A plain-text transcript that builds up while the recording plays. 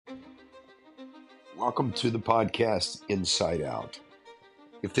Welcome to the podcast Inside Out.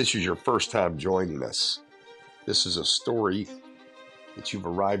 If this is your first time joining us, this is a story that you've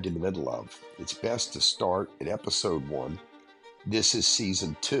arrived in the middle of. It's best to start at episode 1. This is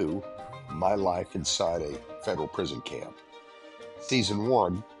season 2, My Life Inside a Federal Prison Camp. Season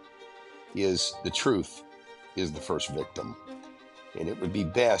 1 is The Truth is the First Victim. And it would be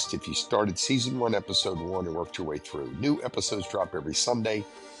best if you started season 1, episode 1, and worked your way through. New episodes drop every Sunday.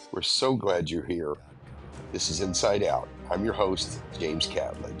 We're so glad you're here. This is Inside Out. I'm your host, James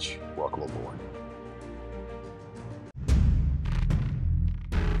Catledge. Welcome aboard.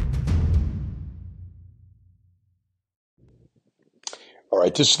 All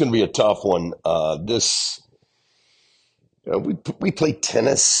right, this is going to be a tough one. We play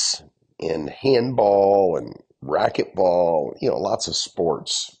tennis and handball and racquetball, lots of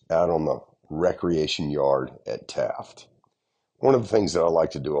sports out on the recreation yard at Taft. One of the things that I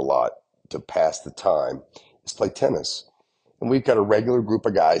like to do a lot to pass the time is play tennis. And we've got a regular group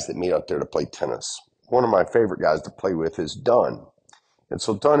of guys that meet out there to play tennis. One of my favorite guys to play with is Dunn. And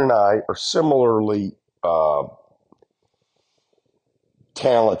so Dunn and I are similarly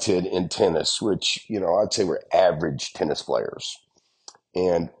talented in tennis, which, I'd say we're average tennis players.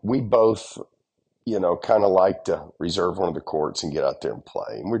 And we both, kind of like to reserve one of the courts and get out there and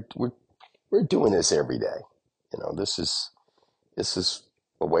play. And we're doing this every day. This is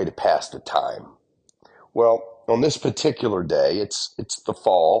a way to pass the time. Well, on this particular day, it's the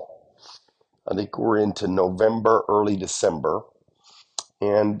fall. I think we're into November, early December.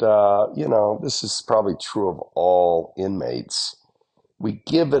 And, this is probably true of all inmates. We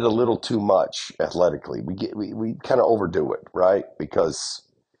give it a little too much athletically. We kind of overdo it, right? Because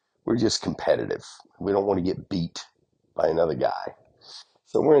we're just competitive. We don't want to get beat by another guy.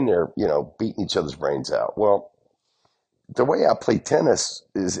 So we're in there, beating each other's brains out. Well, the way I play tennis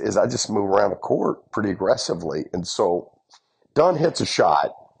is I just move around the court pretty aggressively. And so Dunn hits a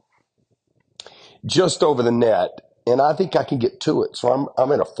shot just over the net, and I think I can get to it. So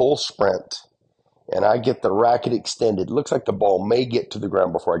I'm in a full sprint, and I get the racket extended. It looks like the ball may get to the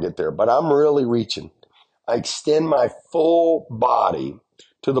ground before I get there, but I'm really reaching. I extend my full body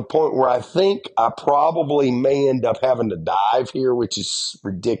to the point where I think I probably may end up having to dive here, which is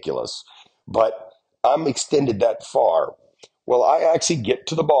ridiculous. But I'm extended that far. Well, I actually get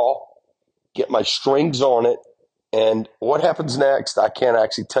to the ball, get my strings on it, and what happens next, I can't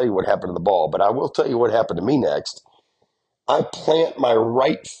actually tell you what happened to the ball, but I will tell you what happened to me next. I plant my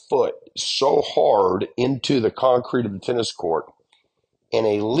right foot so hard into the concrete of the tennis court, and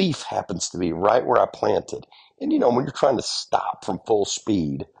a leaf happens to be right where I planted. And, when you're trying to stop from full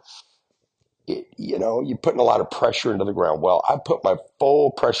speed, you're putting a lot of pressure into the ground. Well, I put my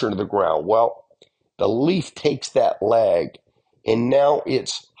full pressure into the ground. Well, the leaf takes that leg, and now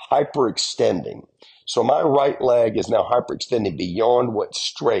it's hyperextending. So my right leg is now hyperextending beyond what's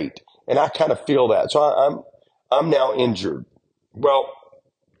straight, and I kind of feel that. So I'm now injured. Well,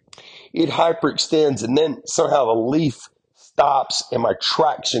 it hyperextends, and then somehow the leaf stops, and my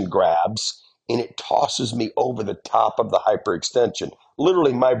traction grabs, and it tosses me over the top of the hyperextension.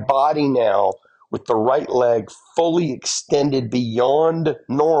 Literally, my body now, with the right leg fully extended beyond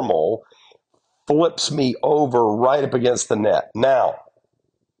normal, flips me over right up against the net. Now,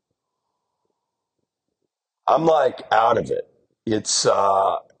 I'm like out of it. It's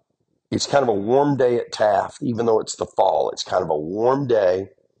kind of a warm day at Taft, even though it's the fall. It's kind of a warm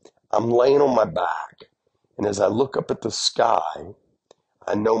day. I'm laying on my back, and as I look up at the sky,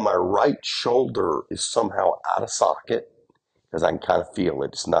 I know my right shoulder is somehow out of socket because I can kind of feel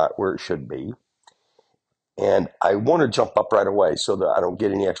it. It's not where it should be. And I want to jump up right away so that I don't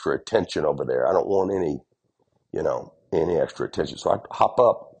get any extra attention over there. I don't want any extra attention. So I hop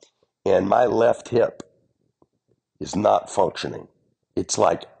up, and my left hip is not functioning. It's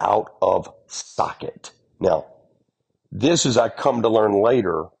like out of socket. Now, this, as I come to learn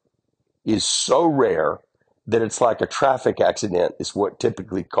later, is so rare that it's like a traffic accident is what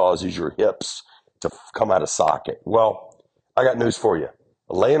typically causes your hips to come out of socket. Well, I got news for you.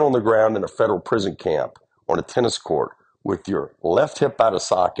 Laying on the ground in a federal prison camp on a tennis court with your left hip out of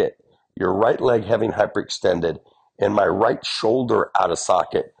socket, your right leg having hyperextended, and my right shoulder out of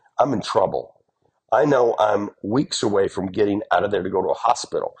socket, I'm in trouble. I know I'm weeks away from getting out of there to go to a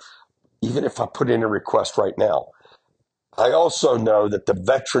hospital, even if I put in a request right now. I also know that the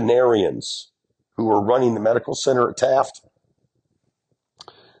veterinarians who are running the medical center at Taft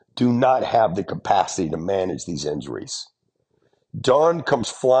do not have the capacity to manage these injuries. Don comes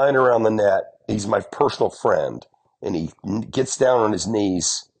flying around the net. He's my personal friend, and he gets down on his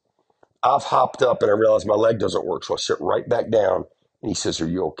knees. I've hopped up, and I realize my leg doesn't work, so I sit right back down, and he says, "Are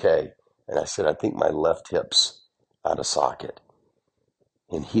you okay?" And I said, I think my left hip's out of socket.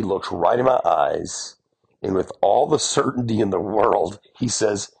 And he looks right in my eyes, and with all the certainty in the world, he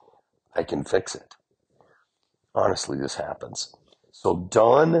says, I can fix it. Honestly, this happens. So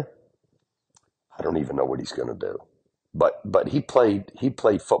Don, I don't even know what he's going to do. But he played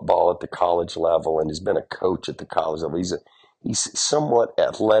football at the college level and has been a coach at the college level. He's somewhat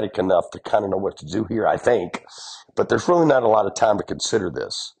athletic enough to kind of know what to do here, I think. But there's really not a lot of time to consider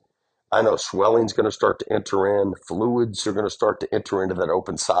this. I know swelling's going to start to enter in. Fluids are going to start to enter into that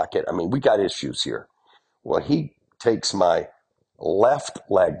open socket. I mean, we got issues here. Well, he takes my left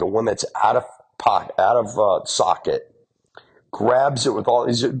leg, the one that's out of socket, grabs it with all.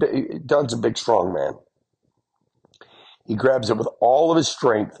 Doug's a big, strong man. He grabs it with all of his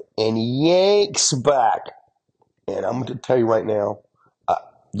strength and yanks back. And I'm going to tell you right now,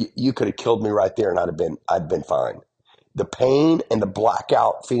 you could have killed me right there, and I'd been fine. The pain and the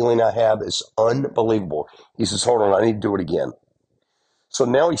blackout feeling I have is unbelievable. He says, hold on, I need to do it again. So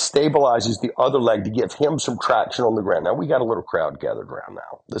now he stabilizes the other leg to give him some traction on the ground. Now we got a little crowd gathered around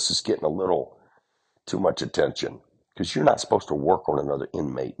now. This is getting a little too much attention because you're not supposed to work on another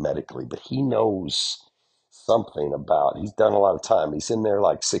inmate medically, but he knows something about, he's done a lot of time. He's in there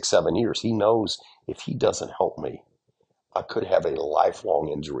like 6, 7 years. He knows if he doesn't help me, I could have a lifelong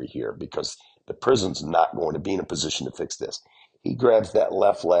injury here because the prison's not going to be in a position to fix this. He grabs that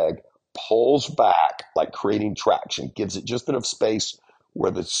left leg, pulls back, like creating traction, gives it just enough space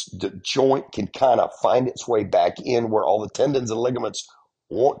where the joint can kind of find its way back in where all the tendons and ligaments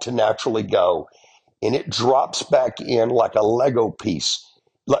want to naturally go. And it drops back in like a Lego piece,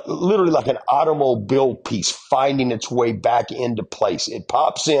 literally like an automobile piece finding its way back into place. It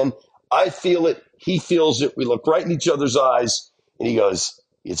pops in. I feel it. He feels it. We look right in each other's eyes, and he goes,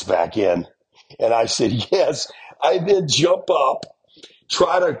 it's back in. And I said, yes. I then jump up,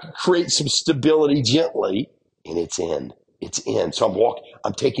 try to create some stability gently, and it's in. It's in. So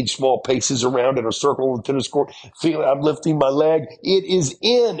I'm taking small paces around in a circle on the tennis court, feeling I'm lifting my leg. It is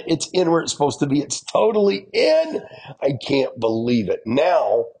in. It's in where it's supposed to be. It's totally in. I can't believe it.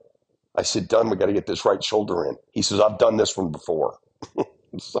 Now, I said, Dunn, we got to get this right shoulder in. He says, I've done this one before.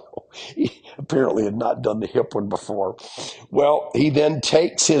 So he apparently had not done the hip one before. Well, he then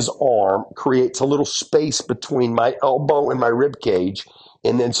takes his arm, creates a little space between my elbow and my rib cage,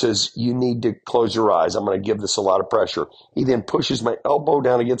 and then says, you need to close your eyes. I'm going to give this a lot of pressure. He then pushes my elbow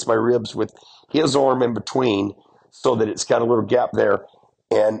down against my ribs with his arm in between so that it's got a little gap there.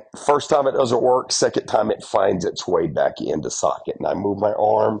 And first time it doesn't work. Second time it finds its way back into socket. And I move my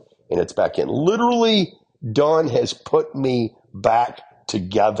arm and it's back in. Literally, Don has put me back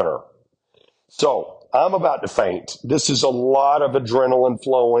together. So I'm about to faint. This is a lot of adrenaline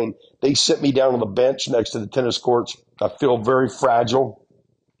flowing. They sit me down on the bench next to the tennis courts. I feel very fragile.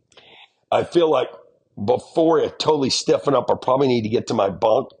 I feel like before I totally stiffen up, I probably need to get to my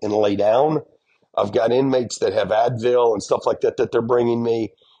bunk and lay down. I've got inmates that have Advil and stuff like that they're bringing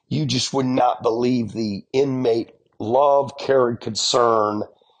me. You just would not believe the inmate love, care, and concern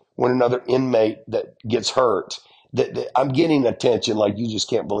when another inmate that gets hurt. That I'm getting attention like you just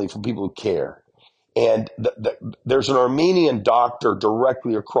can't believe from people who care. And there's an Armenian doctor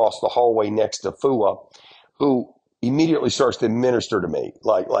directly across the hallway next to Fua who immediately starts to administer to me.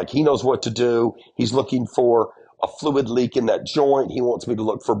 Like he knows what to do. He's looking for a fluid leak in that joint. He wants me to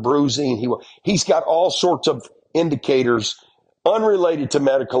look for bruising. He's got all sorts of indicators unrelated to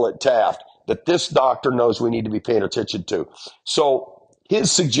medical at Taft that this doctor knows we need to be paying attention to. So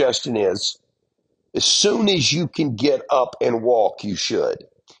his suggestion is, as soon as you can get up and walk, you should.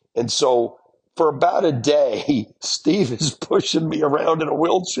 And so for about a day, Steve is pushing me around in a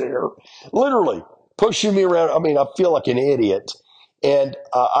wheelchair, literally pushing me around. I mean, I feel like an idiot. And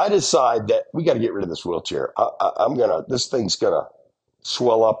I decide that we got to get rid of this wheelchair. This thing's going to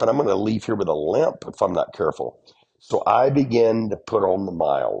swell up and I'm going to leave here with a limp if I'm not careful. So I begin to put on the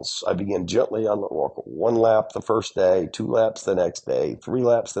miles. I begin gently on the walk. 1 lap the first day, 2 laps the next day, 3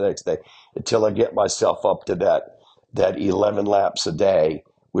 laps the next day, until I get myself up to that 11 laps a day,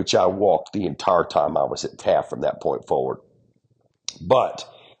 which I walked the entire time I was at Taft from that point forward. But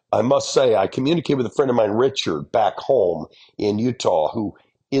I must say, I communicated with a friend of mine, Richard, back home in Utah, who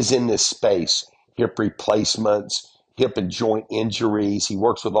is in this space, hip replacements, hip and joint injuries. He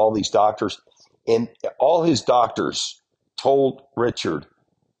works with all these doctors. And all his doctors told Richard,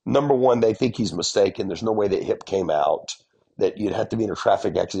 number one, they think he's mistaken. There's no way that hip came out, that you'd have to be in a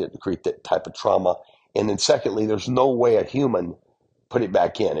traffic accident to create that type of trauma. And then secondly, there's no way a human put it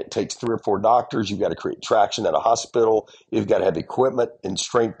back in. It takes 3 or 4 doctors. You've got to create traction at a hospital. You've got to have equipment and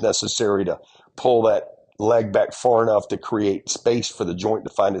strength necessary to pull that leg back far enough to create space for the joint to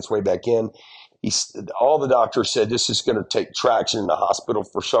find its way back in. All the doctors said this is going to take traction in the hospital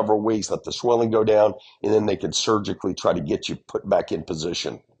for several weeks, let the swelling go down, and then they could surgically try to get you put back in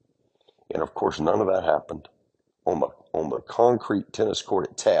position. And of course, none of that happened. On the concrete tennis court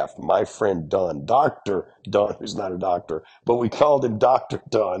at Taft, my friend Dunn, Dr. Dunn, who's not a doctor, but we called him Dr.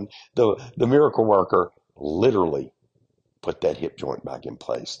 Dunn, the miracle worker, literally put that hip joint back in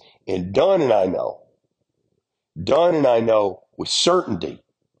place. And Dunn and I know with certainty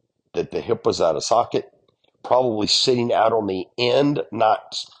that the hip was out of socket, probably sitting out on the end,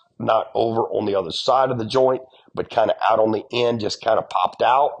 not over on the other side of the joint, but kind of out on the end, just kind of popped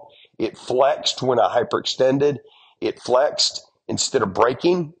out. It flexed when I hyperextended. It flexed instead of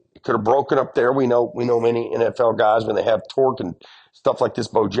breaking. It could have broken up there. We know many NFL guys when they have torque and stuff like this.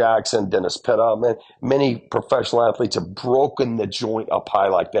 Bo Jackson, Dennis Pitta, many professional athletes have broken the joint up high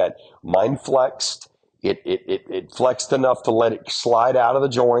like that. Mine flexed. It flexed enough to let it slide out of the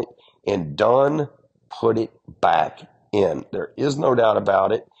joint, and Dunn put it back in. There is no doubt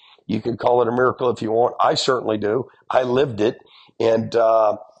about it. You can call it a miracle if you want. I certainly do. I lived it, and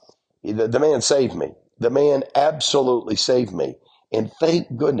the man saved me. The man absolutely saved me. And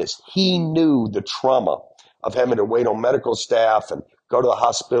thank goodness he knew the trauma of having to wait on medical staff and go to the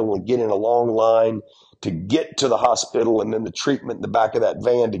hospital and get in a long line to get to the hospital, and then the treatment in the back of that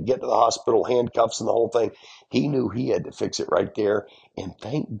van to get to the hospital, handcuffs and the whole thing. He knew he had to fix it right there. And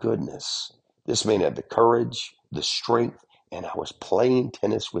thank goodness this man had the courage, the strength, and I was playing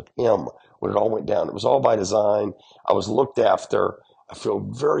tennis with him when it all went down. It was all by design. I was looked after. I feel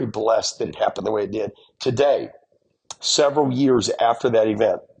very blessed that it happened the way it did. Today, several years after that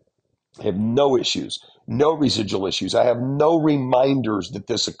event, I have no issues, no residual issues. I have no reminders that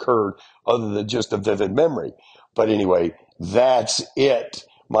this occurred other than just a vivid memory. But anyway, that's it.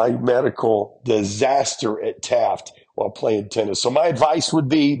 My medical disaster at Taft while playing tennis. So my advice would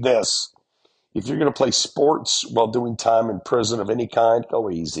be this. If you're going to play sports while doing time in prison of any kind, go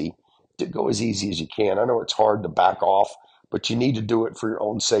easy. Go as easy as you can. I know it's hard to back off, but you need to do it for your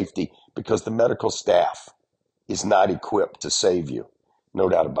own safety because the medical staff is not equipped to save you. No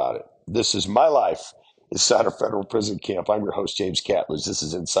doubt about it. This is my life inside a federal prison camp. I'm your host, James Catlers. This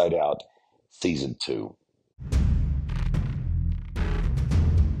is Inside Out, Season 2.